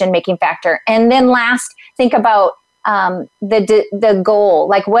decision-making factor. And then last, think about the goal.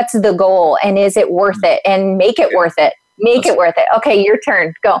 Like, what's the goal, and is it worth it? And make it worth it. Make it worth it. Okay, your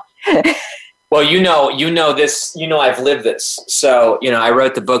turn. Go. Well, this, I've lived this. So, I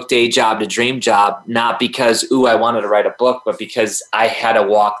wrote the book Day Job to Dream Job, not because, I wanted to write a book, but because I had to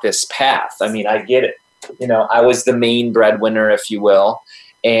walk this path. I mean, I get it. I was the main breadwinner, if you will.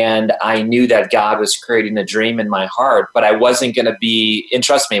 And I knew that God was creating a dream in my heart, but I wasn't going to be, and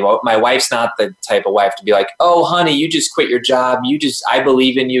trust me, my wife's not the type of wife to be like, oh, honey, you just quit your job. I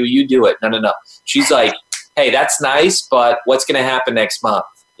believe in you. You do it. No. She's like, hey, that's nice, but what's going to happen next month?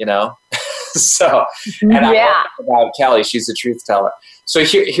 So, and I love about Kelly, she's the truth teller. So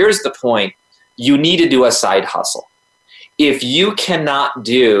here's the point. You need to do a side hustle. If you cannot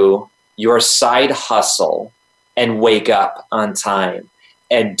do your side hustle and wake up on time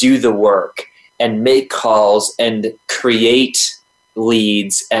and do the work and make calls and create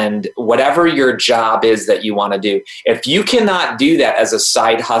leads and whatever your job is that you want to do, if you cannot do that as a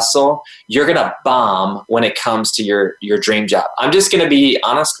side hustle, you're going to bomb when it comes to your dream job. I'm just going to be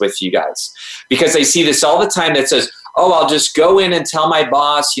honest with you guys, because I see this all the time that says, oh, I'll just go in and tell my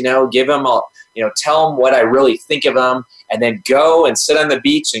boss, give him tell him what I really think of him, and then go and sit on the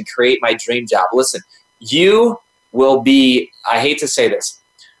beach and create my dream job. Listen, you will be, I hate to say this,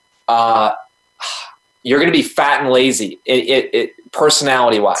 you're going to be fat and lazy,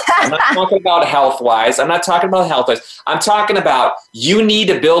 personality-wise. I'm not talking about health-wise. I'm talking about you need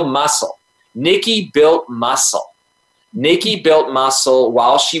to build muscle. Nikki built muscle. Nikki built muscle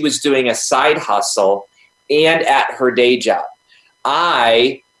while she was doing a side hustle and at her day job.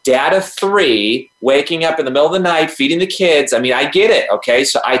 Dad of 3, waking up in the middle of the night, feeding the kids. I mean, I get it, okay?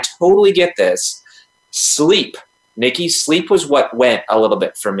 So I totally get this. Sleep. Nikki, sleep was what went a little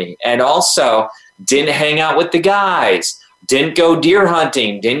bit for me. And also, didn't hang out with the guys, didn't go deer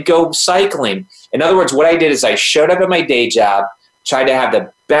hunting, didn't go cycling. In other words, what I did is I showed up at my day job, tried to have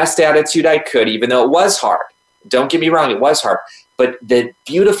the best attitude I could, even though it was hard. Don't get me wrong, it was hard. But the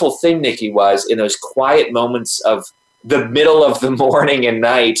beautiful thing, Nikki, was in those quiet moments of the middle of the morning and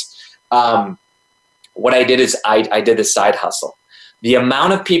night, what I did is I did the side hustle. The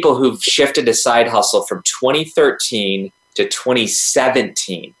amount of people who've shifted to side hustle from 2013 to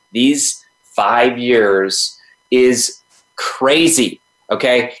 2017, these 5 years, is crazy,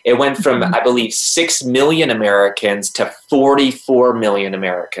 okay? It went from, I believe, 6 million Americans to 44 million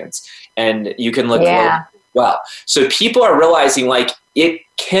Americans. And you can look well. So people are realizing, like, it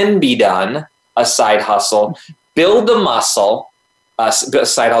can be done, a side hustle. Build the muscle,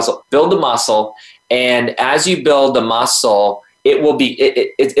 side hustle, build the muscle. And as you build the muscle, it will be,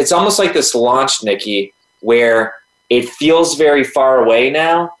 it's almost like this launch, Nikki, where it feels very far away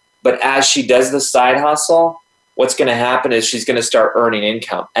now. But as she does the side hustle, what's going to happen is she's going to start earning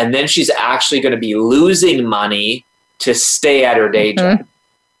income. And then she's actually going to be losing money to stay at her day job.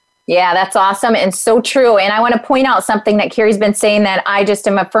 Yeah, that's awesome and so true. And I want to point out something that Carrie's been saying that I just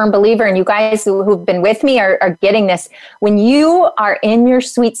am a firm believer, and you guys who've been with me are getting this. When you are in your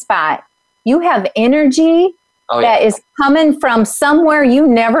sweet spot, you have energy that is coming from somewhere you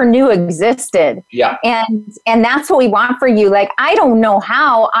never knew existed. Yeah. And that's what we want for you. Like, I don't know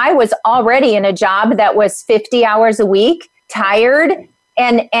how I was already in a job that was 50 hours a week, tired.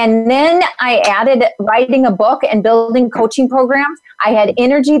 And then I added writing a book and building coaching programs. I had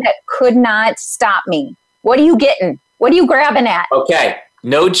energy that could not stop me. What are you getting? What are you grabbing at? Okay.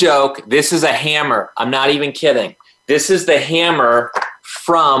 No joke. This is a hammer. I'm not even kidding. This is the hammer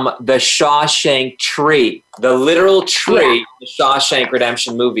from the Shawshank tree, the literal tree, the Shawshank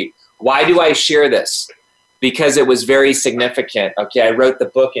Redemption movie. Why do I share this? Because it was very significant. Okay, I wrote the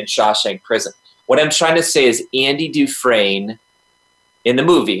book in Shawshank Prison. What I'm trying to say is Andy Dufresne in the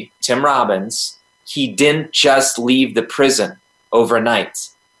movie, Tim Robbins, he didn't just leave the prison overnight.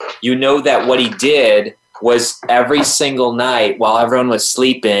 You know that what he did was every single night while everyone was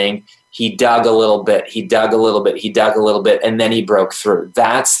sleeping, he dug a little bit, he dug a little bit, he dug a little bit, and then he broke through.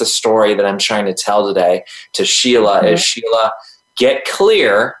 That's the story that I'm trying to tell today to Sheila. Is Sheila, get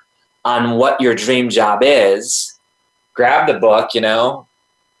clear on what your dream job is. Grab the book, you know.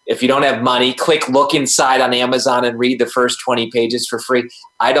 If you don't have money, click look inside on Amazon and read the first 20 pages for free.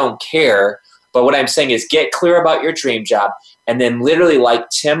 I don't care. But what I'm saying is get clear about your dream job. And then literally like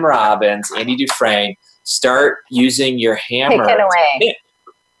Tim Robbins, Andy Dufresne, start using your hammer. Pick it away.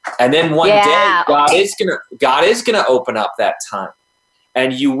 And then one day, God is gonna open up that time.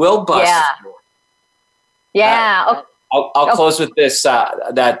 And you will bust through. Yeah. I'll close with this,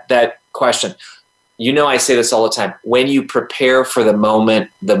 that question. You know I say this all the time. When you prepare for the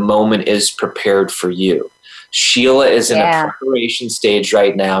moment is prepared for you. Sheila is in a preparation stage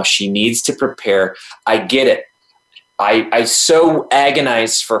right now. She needs to prepare. I get it. I so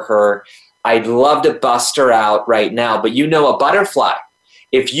agonize for her. I'd love to bust her out right now. But you know a butterfly.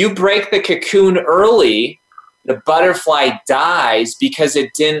 If you break the cocoon early, the butterfly dies because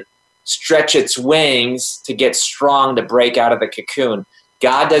it didn't stretch its wings to get strong to break out of the cocoon.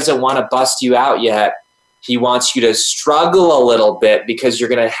 God doesn't want to bust you out yet. He wants you to struggle a little bit because you're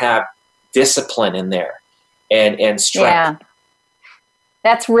going to have discipline in there and strength. Yeah.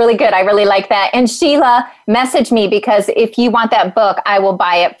 That's really good. I really like that. And Sheila, message me because if you want that book, I will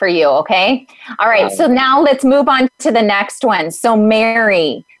buy it for you. Okay. All right. So now let's move on to the next one. So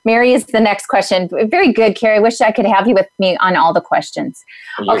Mary is the next question. Very good, Carrie. I wish I could have you with me on all the questions.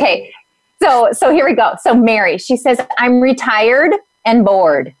 Okay. So here we go. So Mary, she says, I'm retired and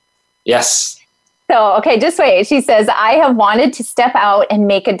bored. Yes. So, okay, just wait. She says, I have wanted to step out and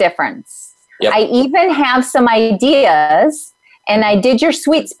make a difference. Yep. I even have some ideas, and I did your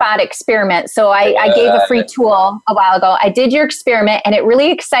sweet spot experiment. So I gave a free tool a while ago. I did your experiment, and it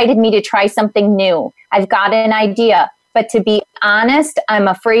really excited me to try something new. I've got an idea, but to be honest, I'm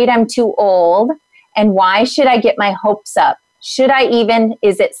afraid I'm too old. And why should I get my hopes up? Should I even?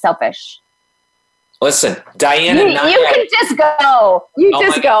 Is it selfish? Listen, Diana. You can just go. You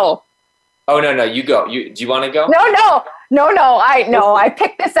just go. Oh, no, you go. Do you want to go? No. I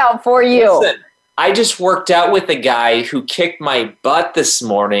picked this out for you. Listen, I just worked out with a guy who kicked my butt this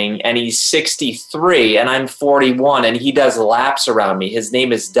morning, and he's 63, and I'm 41, and he does laps around me. His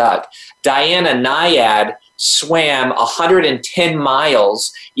name is Doug. Diana Nyad swam 110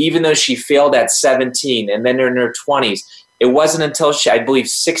 miles, even though she failed at 17, and then in her 20s. It wasn't until she, I believe,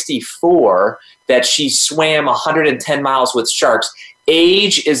 64 that she swam 110 miles with sharks.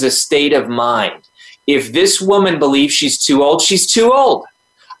 Age is a state of mind. If this woman believes she's too old, she's too old.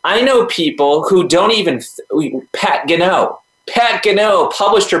 I know people who don't even, Pat Gannot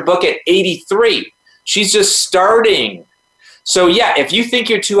published her book at 83. She's just starting. So yeah, if you think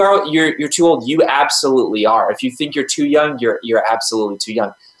you're too old, you're too old, you absolutely are. If you think you're too young, you're absolutely too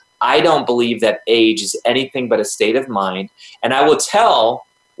young. I don't believe that age is anything but a state of mind. And I will tell,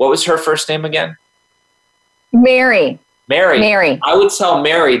 what was her first name again? Mary. I would tell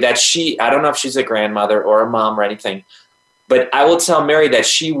Mary that I don't know if she's a grandmother or a mom or anything, but I will tell Mary that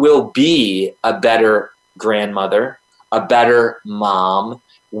she will be a better grandmother, a better mom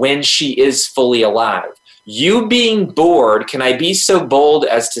when she is fully alive. You being bored, can I be so bold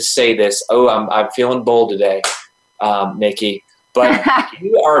as to say this? Oh, I'm feeling bold today, Nikki. But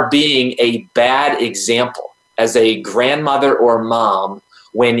you are being a bad example as a grandmother or mom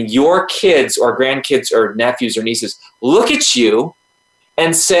when your kids or grandkids or nephews or nieces look at you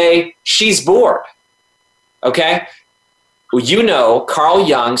and say, she's bored. Okay? Well, you know, Carl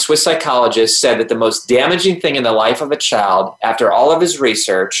Jung, Swiss psychologist, said that the most damaging thing in the life of a child, after all of his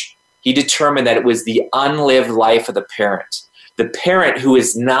research, he determined that it was the unlived life of the parent who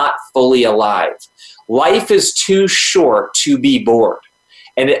is not fully alive. Life is too short to be bored.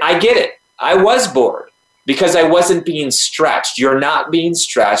 And I get it. I was bored because I wasn't being stretched. You're not being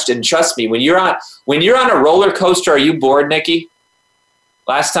stretched. And trust me, when you're on a roller coaster, are you bored, Nikki?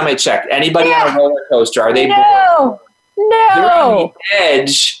 Last time I checked, anybody on a roller coaster, are they bored? No. They're on the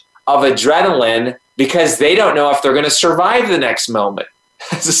edge of adrenaline because they don't know if they're going to survive the next moment.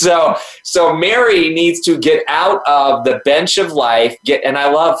 So Mary needs to get out of the bench of life. And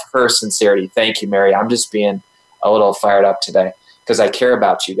I love her sincerity. Thank you, Mary. I'm just being a little fired up today because I care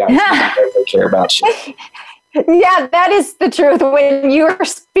about you guys. I care about you. Yeah, that is the truth. When you're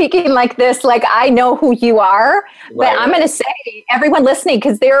speaking like this, like I know who you are, but I'm going to say everyone listening,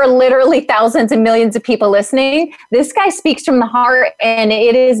 because there are literally thousands and millions of people listening. This guy speaks from the heart, and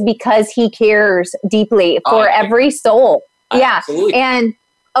it is because he cares deeply for every soul. Absolutely. And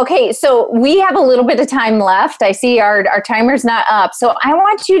okay, so we have a little bit of time left. I see our timer's not up. So I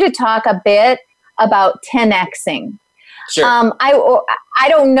want you to talk a bit about 10Xing. Sure. I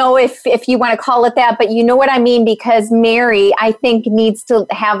don't know if you want to call it that, but you know what I mean, because Mary, I think, needs to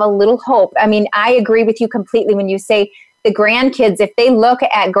have a little hope. I mean, I agree with you completely when you say the grandkids, if they look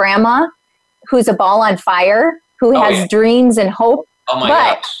at grandma, who's a ball on fire, who has dreams and hope. Oh my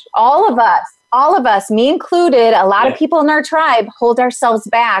gosh. All of us, me included, a lot of people in our tribe hold ourselves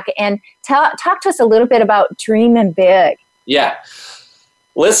back. And talk to us a little bit about dreaming big. Yeah.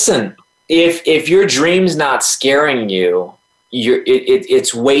 Listen, if your dream's not scaring you,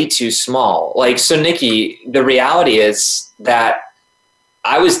 it's way too small. Like, so Nikki, the reality is that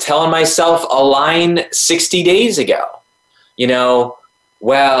I was telling myself a line 60 days ago,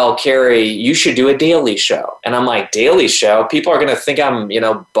 well, Carrie, you should do a daily show. And I'm like, daily show? People are going to think I'm,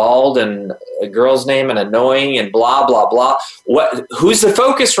 bald and a girl's name and annoying and blah, blah, blah. Who's the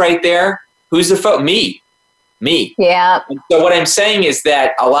focus right there? Who's the focus? Me. Yeah. And so what I'm saying is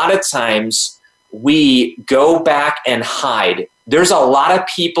that a lot of times we go back and hide. There's a lot of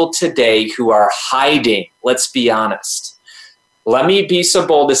people today who are hiding. Let's be honest. Let me be so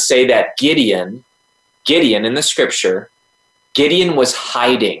bold to say that Gideon in the scripture, Gideon was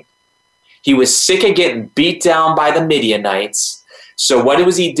hiding. He was sick of getting beat down by the Midianites. So what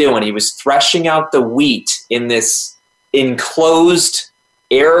was he doing? He was threshing out the wheat in this enclosed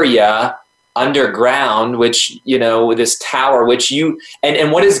area underground, which, this tower,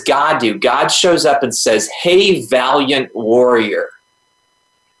 and what does God do? God shows up and says, hey, valiant warrior.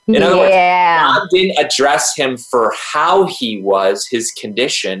 In other words, God didn't address him for how he was, his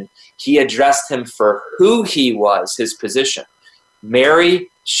condition. He addressed him for who he was, his position. Mary,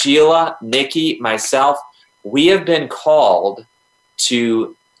 Sheila, Nikki, myself, we have been called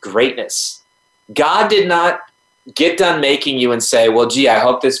to greatness. God did not get done making you and say, well, gee, I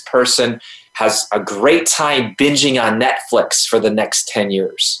hope this person has a great time binging on Netflix for the next 10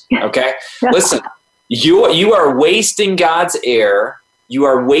 years. Okay? Listen, you are wasting God's air. You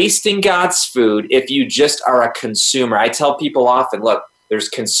are wasting God's food if you just are a consumer. I tell people often, look, there's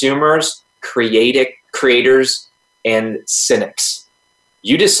consumers, creators, and cynics.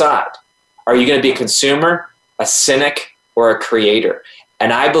 You decide. Are you going to be a consumer, a cynic, or a creator?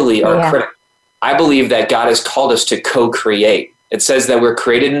 And I believe, or a critic, I believe that God has called us to co-create. It says that we're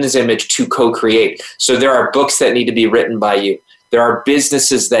created in his image to co-create. So there are books that need to be written by you. There are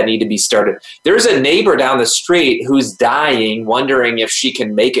businesses that need to be started. There's a neighbor down the street who's dying, wondering if she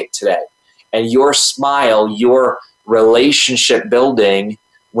can make it today. And your smile, your relationship building,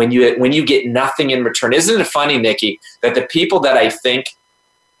 when you get nothing in return. Isn't it funny, Nikki, that the people that I think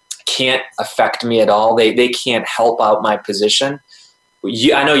can't affect me at all, they can't help out my position.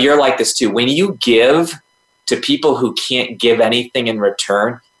 I know you're like this too. When you give to people who can't give anything in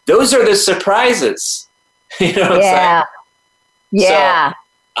return, those are the surprises. You know what I'm saying? Yeah.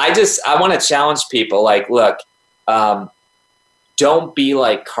 So I want to challenge people, like, look, don't be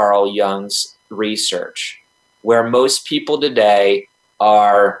like Carl Jung's research, where most people today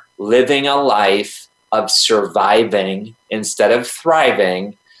are living a life of surviving instead of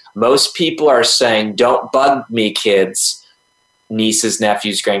thriving. Most people are saying, don't bug me, kids, nieces,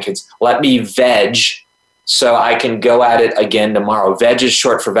 nephews, grandkids. Let me veg so I can go at it again tomorrow. Veg is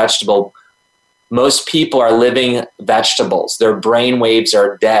short for vegetable. Most people are living vegetables. Their brain waves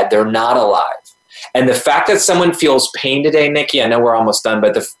are dead. They're not alive. And the fact that someone feels pain today, Nikki, I know we're almost done,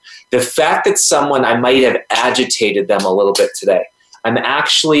 but the fact that someone, I might have agitated them a little bit today, I'm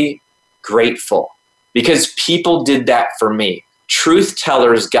actually grateful because people did that for me. Truth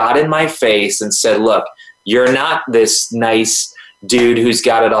tellers got in my face and said, look, you're not this nice dude who's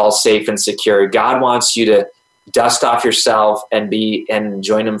got it all safe and secure. God wants you to dust off yourself and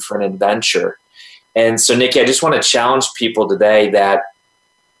join him for an adventure. And so, Nikki, I just want to challenge people today that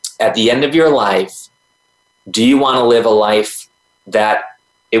at the end of your life, do you want to live a life that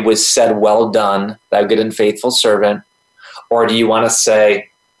it was said, well done, thou good and faithful servant? Or do you want to say,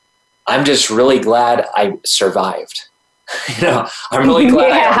 I'm just really glad I survived. I'm really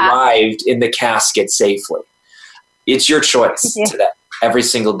glad I arrived in the casket safely. It's your choice today, every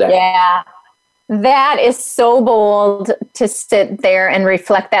single day. Yeah. That is so bold to sit there and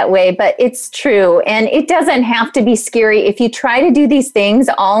reflect that way, but it's true. And it doesn't have to be scary. If you try to do these things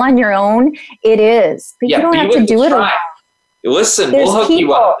all on your own, it is. But you don't have to do it alone. Listen, we'll hook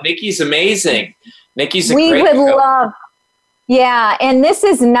you up. Nikki's amazing. Nikki's a great coach. Love. Yeah, and this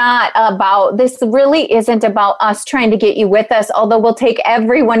really isn't about us trying to get you with us, although we'll take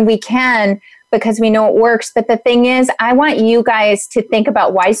everyone we can because we know it works. But the thing is, I want you guys to think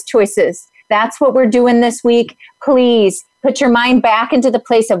about wise choices. That's what we're doing this week. Please put your mind back into the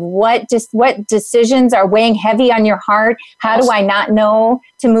place of what decisions are weighing heavy on your heart. How do I not know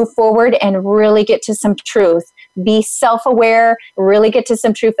to move forward and really get to some truth? Be self-aware, really get to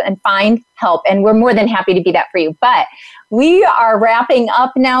some truth and find help. And we're more than happy to be that for you. But we are wrapping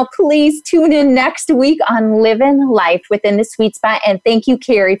up now. Please tune in next week on Living Life Within the Sweet Spot. And thank you,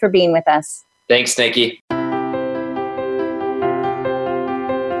 Carrie, for being with us. Thanks, Nikki.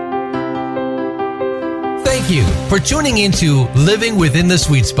 Thank you for tuning into Living Within the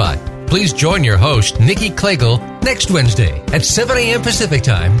Sweet Spot. Please join your host, Nikki Klegel, next Wednesday at 7 a.m. Pacific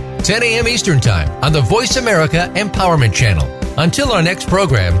Time, 10 a.m. Eastern Time on the Voice America Empowerment Channel. Until our next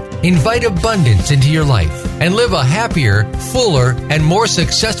program, invite abundance into your life and live a happier, fuller, and more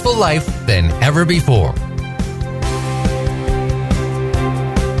successful life than ever before.